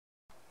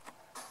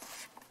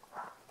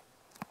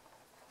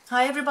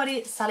Hi everybody,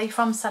 it's Sally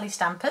from Sally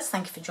Stampers.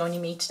 Thank you for joining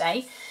me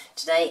today.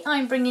 Today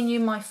I'm bringing you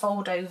my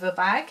fold over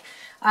bag,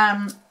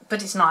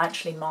 but it's not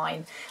actually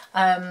mine.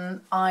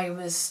 I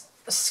was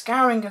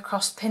scouring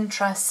across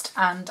Pinterest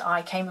and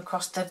I came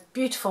across the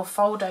beautiful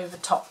fold over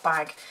top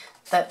bag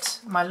that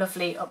my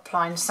lovely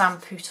upline Sam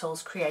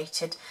Pootles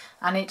created,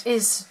 and it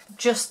is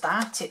just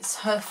that, it's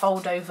her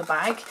fold over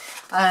bag.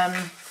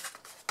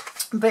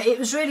 But it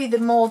was really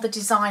more the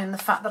design and the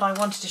fact that I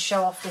wanted to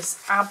show off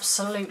this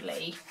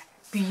absolutely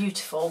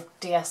beautiful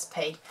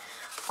DSP.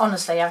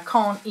 Honestly, I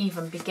can't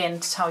even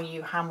begin to tell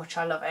you how much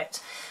I love it.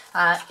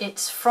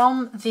 It's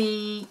from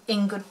the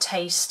In Good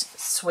Taste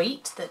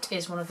suite, that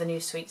is one of the new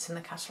suites in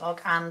the catalogue,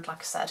 and like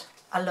I said,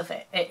 I love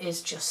it. It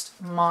is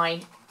just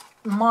my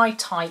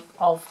type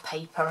of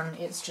paper and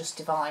it's just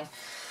divine.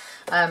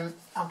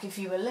 I'll give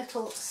you a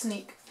little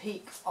sneak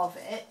peek of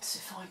it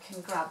if I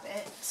can grab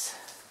it.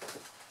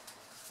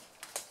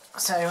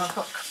 So I've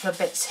got a couple of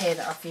bits here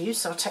that I've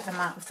used, so I'll take them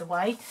out of the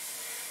way.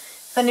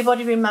 If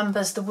anybody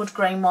remembers the wood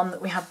grain one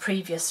that we had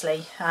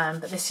previously,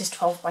 but this is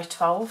 12 by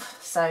 12,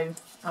 so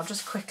I'll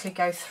just quickly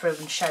go through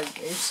and show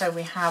you. So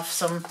we have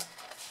some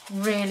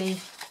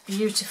really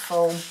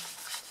beautiful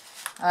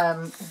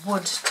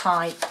wood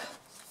type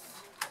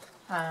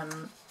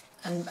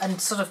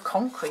and sort of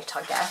concrete,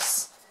 I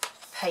guess,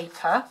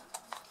 paper,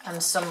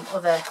 and some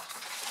other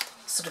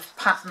sort of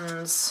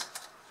patterns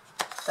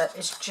that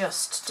is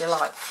just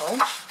delightful.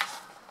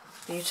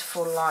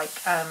 Beautiful, like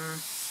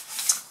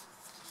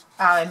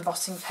our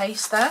embossing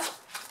paste there,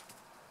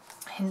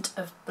 hint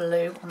of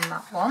blue on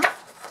that one,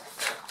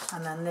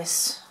 and then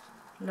this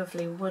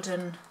lovely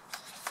wooden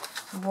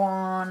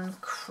one,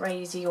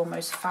 crazy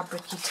almost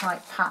fabric-y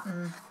type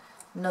pattern,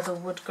 another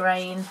wood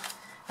grain,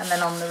 and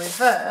then on the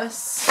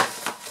reverse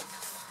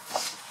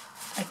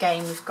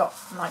again we've got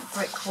like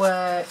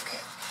brickwork,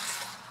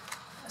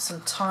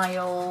 some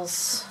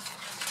tiles,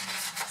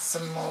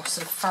 some more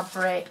sort of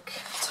fabric,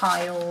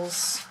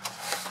 tiles,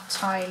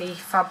 tiley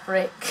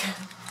fabric,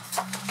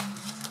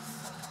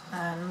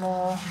 and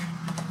more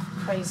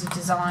crazy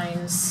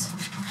designs,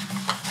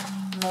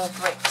 more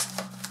bricks,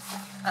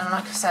 and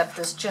like I said,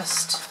 there's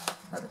just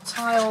the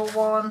tile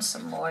one,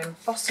 some more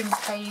embossing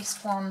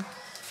paste one.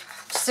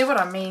 See what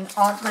I mean?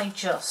 Aren't they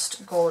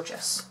just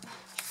gorgeous?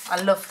 I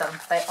love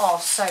them. They are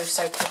so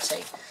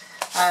pretty.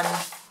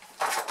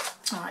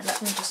 Alright,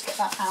 let me just get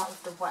that out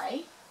of the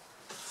way.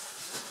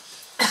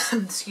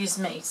 Excuse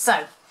me.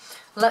 So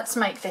let's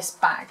make this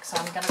bag. So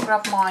I'm going to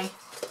grab my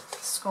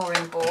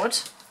scoring board.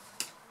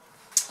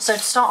 So to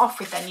start off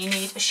with, then you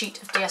need a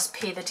sheet of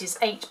DSP that is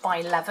 8 by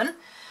 11,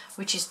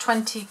 which is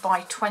 20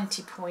 by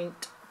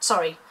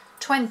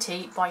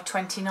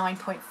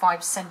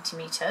 29.5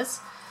 centimeters.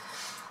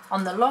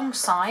 On the long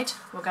side,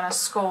 we're going to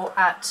score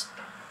at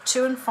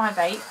 2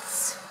 5/8,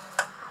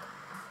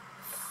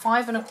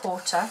 5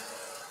 1/4,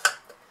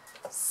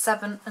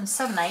 7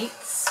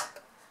 7/8,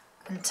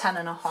 and 10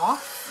 1/2.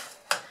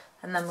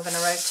 And then we're going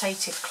to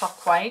rotate it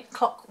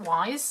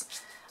clockwise,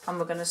 and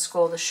we're going to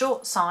score the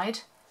short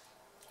side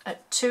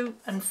at 2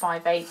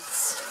 5/8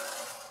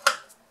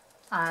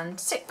 and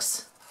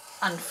 6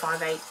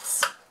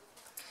 5/8.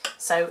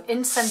 So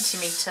in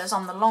centimetres,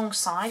 on the long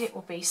side it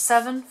will be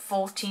 7,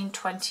 14,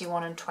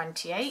 21 and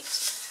 28,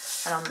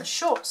 and on the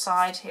short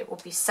side it will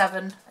be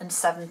 7 and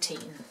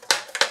 17.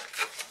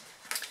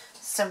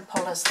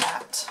 Simple as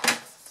that.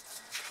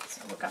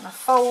 So we're going to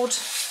fold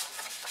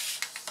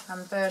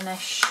and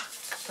burnish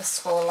the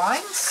score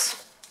lines,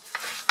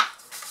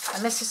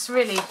 and this is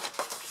really,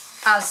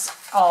 as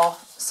are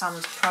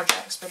Sam's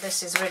projects, but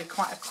this is really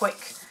quite a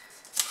quick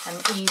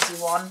and easy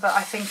one, but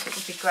I think it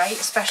would be great,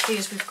 especially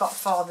as we've got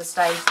Father's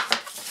Day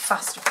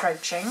fast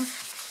approaching.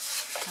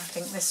 I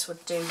think this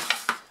would do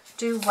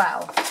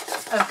well.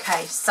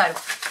 Okay, so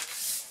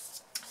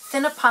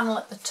thinner panel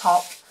at the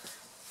top,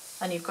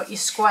 and you've got your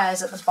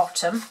squares at the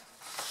bottom.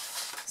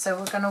 So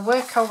we're going to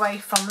work our way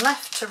from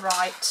left to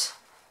right,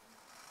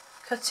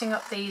 cutting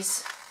up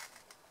these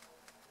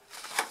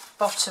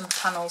bottom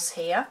panels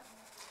here,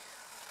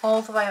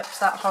 all the way up to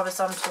that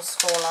horizontal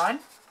score line,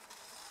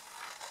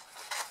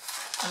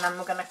 and then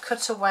we're going to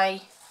cut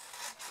away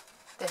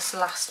this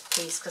last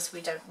piece because we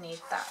don't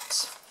need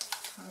that.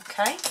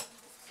 Okay,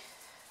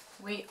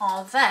 we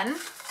are then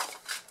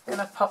going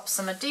to pop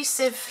some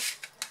adhesive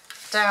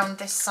down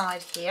this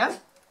side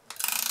here,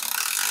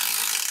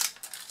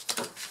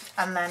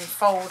 and then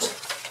fold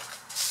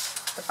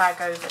the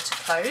bag over to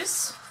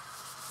close.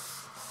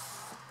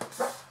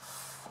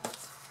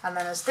 And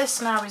then as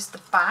this now is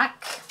the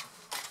back,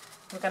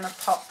 we're going to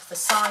pop the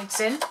sides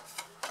in,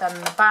 then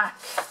the back,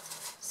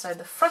 so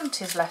the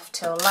front is left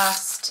till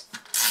last,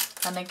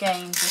 and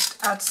again just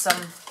add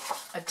some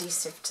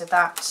adhesive to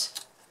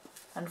that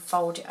and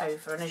fold it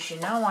over. And as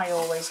you know, I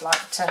always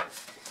like to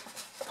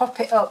pop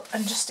it up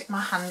and just stick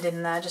my hand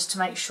in there just to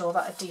make sure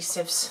that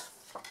adhesive's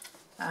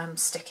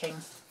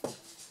sticking.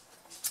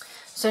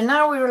 So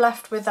now we're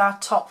left with our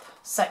top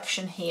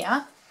section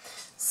here.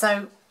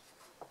 So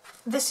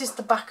this is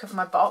the back of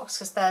my box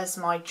because there's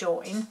my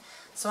join.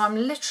 So I'm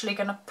literally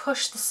going to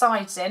push the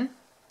sides in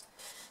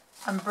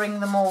and bring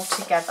them all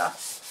together.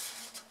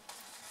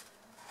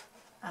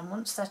 And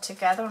once they're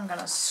together, I'm going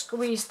to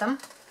squeeze them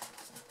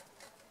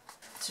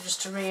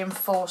just to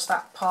reinforce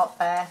that part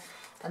there,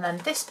 and then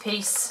this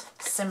piece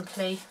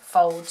simply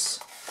folds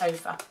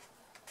over,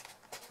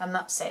 and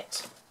that's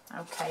it.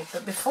 Okay,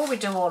 but before we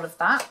do all of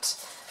that,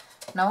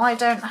 now I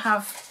don't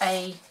have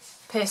a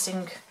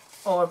piercing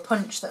or a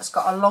punch that's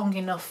got a long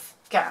enough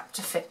gap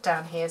to fit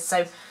down here,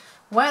 so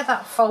where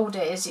that fold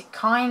is, it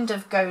kind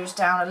of goes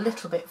down a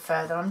little bit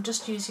further. I'm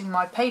just using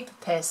my paper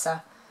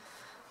piercer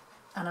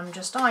and I'm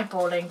just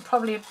eyeballing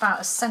probably about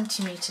 1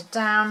 centimetre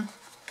down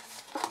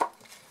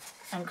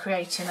and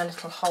creating a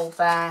little hole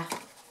there,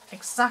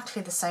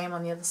 exactly the same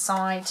on the other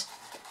side,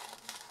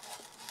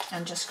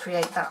 and just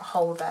create that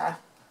hole there.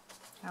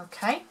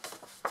 Okay,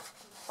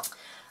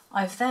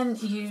 I've then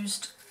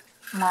used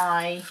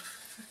my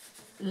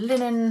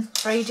linen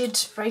braided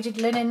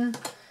linen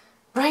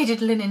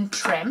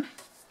trim,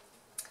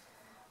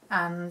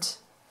 and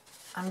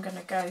I'm going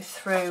to go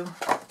through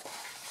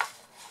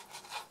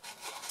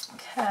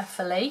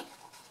carefully.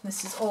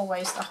 This is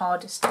always the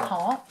hardest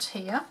part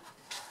here.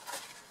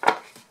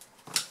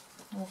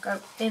 We'll go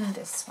in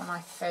this one,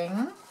 I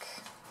think.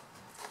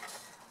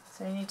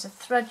 So you need to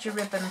thread your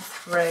ribbon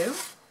through.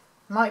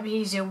 Might be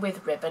easier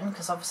with ribbon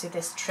because obviously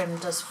this trim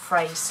does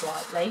fray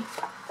slightly.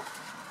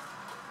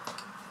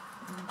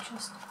 And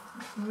just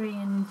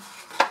and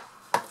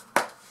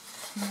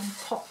then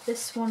pop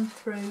this one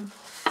through.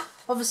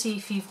 Obviously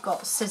if you've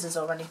got scissors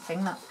or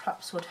anything, that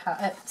perhaps would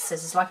help.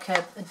 Scissors, like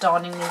a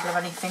darning needle or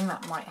anything,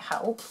 that might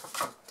help.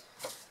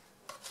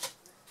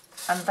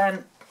 And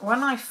then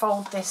when I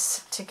fold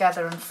this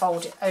together and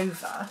fold it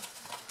over,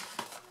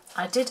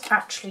 I did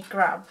actually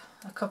grab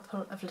a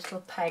couple of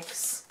little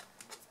pegs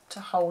to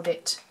hold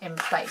it in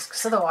place,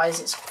 because otherwise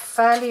it's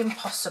fairly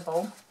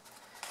impossible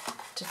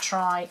to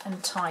try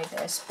and tie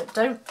this. But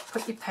don't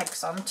put your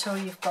pegs on until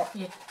you've got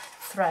your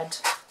thread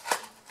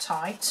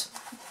tight,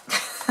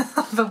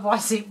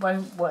 otherwise it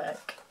won't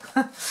work.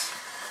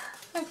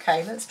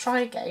 Okay, let's try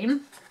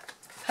again.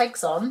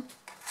 Pegs on,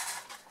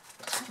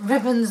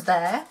 ribbons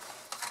there,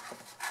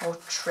 or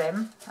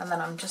trim, and then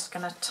I'm just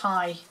going to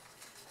tie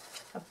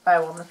a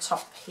bow on the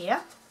top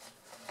here.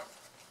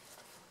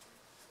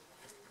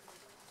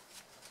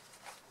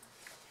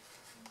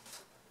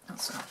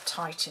 That's not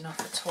tight enough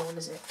at all,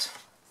 is it?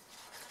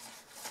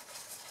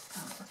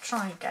 I'll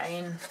try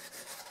again.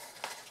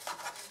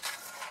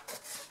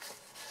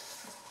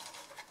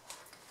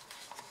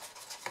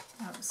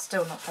 Oh, it's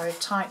still not very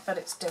tight, but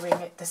it's doing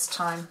it this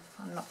time.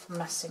 I'm not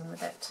messing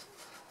with it.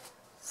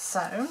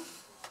 So,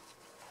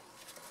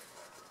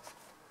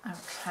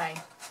 okay,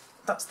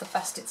 that's the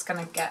best it's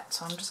going to get.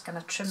 So I'm just going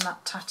to trim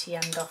that tatty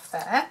end off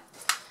there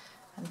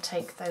and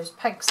take those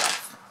pegs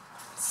off.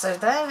 So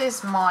there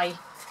is my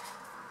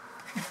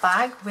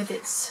bag with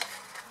its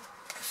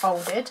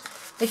folded.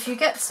 If you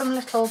get some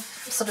little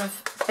sort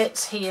of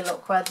bits here,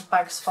 look where the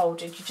bag's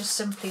folded, you just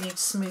simply need to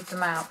smooth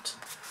them out.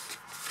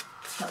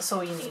 That's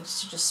all you need, is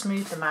to just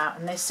smooth them out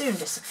and they soon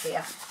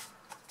disappear.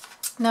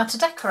 Now to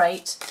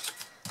decorate,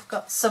 I've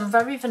got some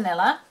Very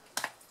Vanilla.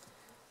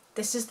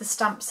 This is the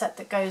stamp set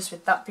that goes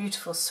with that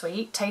beautiful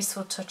suite.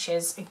 Tasteful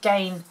Touches,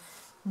 again,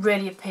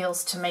 really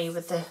appeals to me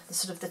with the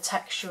sort of the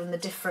texture and the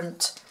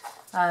different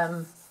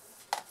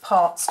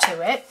parts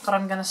to it, but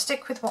I'm going to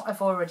stick with what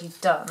I've already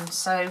done.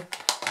 So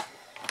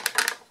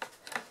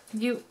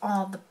You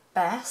Are the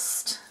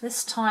Best.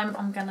 This time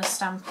I'm going to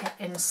stamp it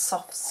in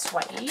soft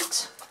suede,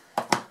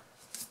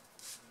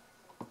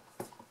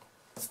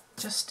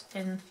 just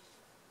in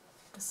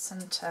the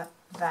centre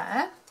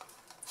there.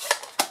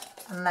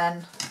 And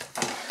then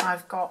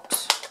I've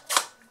got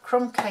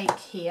Crumb Cake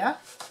here.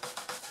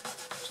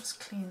 Just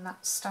clean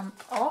that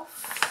stamp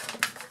off.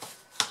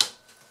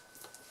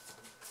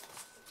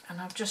 And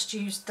I've just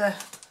used the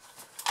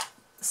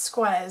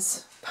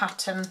squares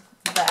pattern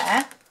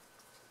there,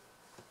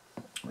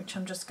 which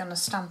I'm just going to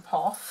stamp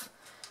off,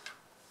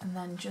 and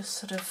then just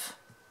sort of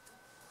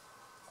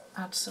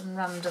add some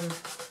random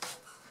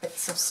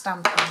bits of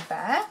stamping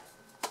there.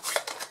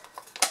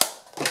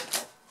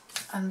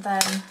 And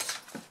then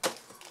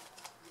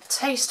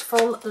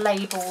Tasteful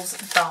Labels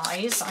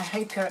dies. I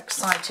hope you're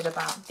excited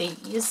about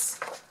these.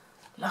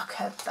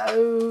 Look at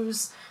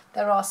those.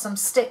 There are some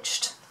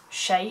stitched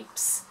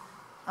shapes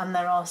and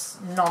there are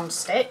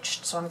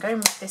non-stitched, so I'm going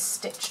with this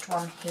stitched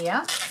one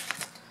here.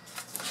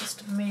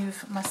 Just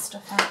move my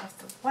stuff out of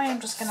the way. I'm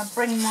just going to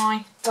bring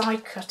my die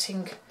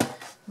cutting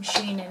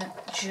machine in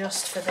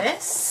just for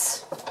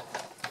this,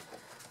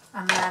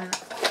 and then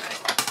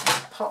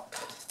pop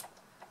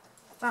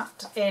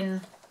that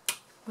in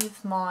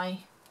with my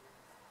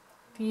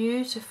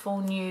beautiful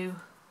new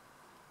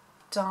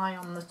die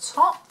on the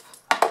top,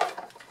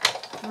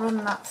 run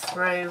that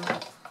through,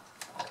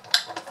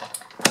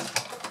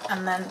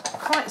 and then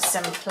quite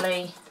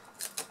simply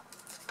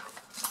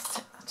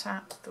take that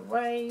out of the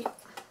way,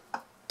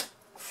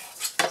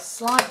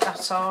 slide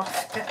that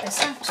off, get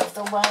this out of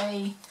the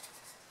way,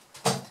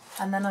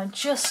 and then I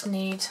just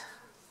need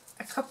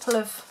a couple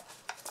of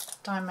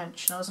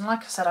dimensionals. And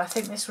like I said, I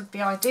think this would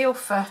be ideal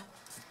for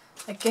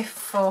a gift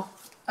for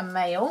a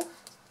male,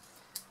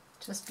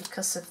 just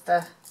because of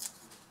the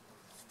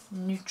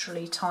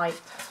neutrally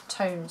type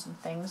tones and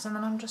things, and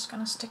then I'm just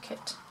going to stick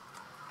it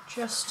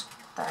just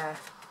there.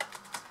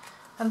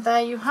 And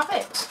there you have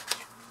it,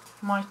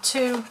 my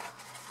 2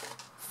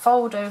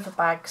 fold over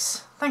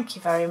bags. Thank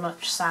you very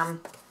much,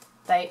 Sam.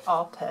 They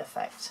are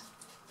perfect.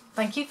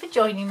 Thank you for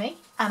joining me,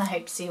 and I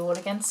hope to see you all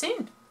again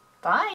soon. Bye.